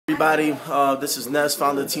everybody. This is Ness,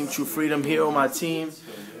 founder of Team True Freedom, here on my team.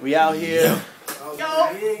 We out here.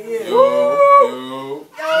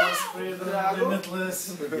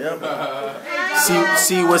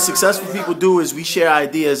 See, what successful people do is we share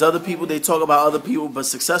ideas. Other people, they talk about other people, but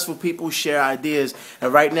successful people share ideas.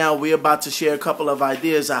 And right now, we're about to share a couple of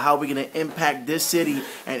ideas on how we're going to impact this city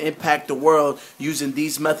and impact the world using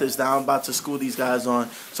these methods that I'm about to school these guys on.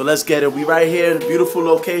 So let's get it. We right here in a beautiful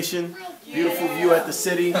location, beautiful view at the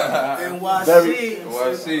city. Very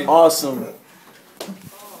awesome.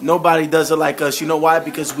 Nobody does it like us. You know why?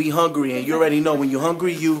 Because we hungry, and you already know when you're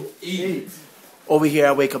hungry, you eat. Over here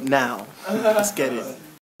at Wake Up Now. Let's get it.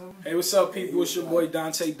 Hey, what's up, people? It's your boy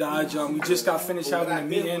Dante Dodge. We just got finished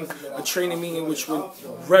having a training meeting, which went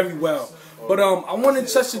very well. But I want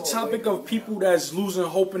to touch the topic of people that's losing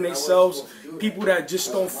hope in themselves, people that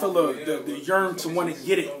just don't feel the yearn to want to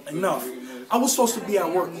get it enough. I was supposed to be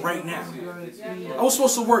at work right now. I was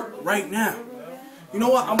supposed to work right now. You know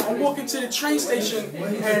what? I'm walking to the train station,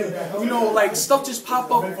 and you know, like stuff just pop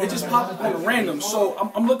up. It just pop up on random. So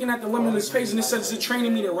I'm looking at the limitless page, and it says it's a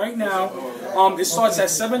training meeting right now. It starts at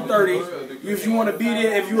 7:30. If you want to be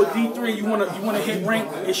there, if you're a D3, you want to hit rank.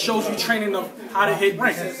 It shows you training of how to hit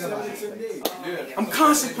rank. I'm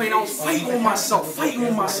contemplating. I was fighting with myself. I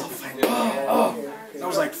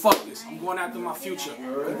was like, fuck this. I'm going after my future.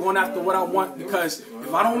 I'm going after what I want, because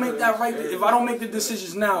if I don't make that right, if I don't make the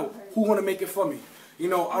decisions now, who gonna make it for me? You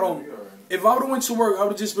know, if I would have went to work, I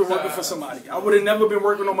would have just been working for somebody. I would have never been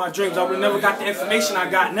working on my dreams. I would have never got the information I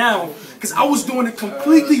got now, because I was doing it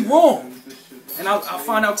completely wrong. And I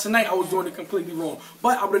find out tonight I was doing it completely wrong.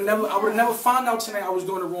 But I would have never found out tonight I was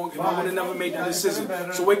doing it wrong if I would have never made that decision.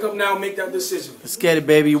 So wake up now, make that decision. Let's get it,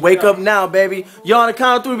 baby. Wake up now, baby. Y'all on the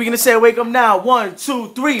count of 3, we're gonna say wake up now. 1,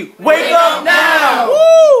 2, 3. Wake up now!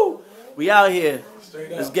 Woo! We out here.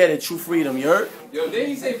 Let's get it. True freedom, you heard? Yo, didn't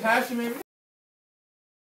he say passion, man?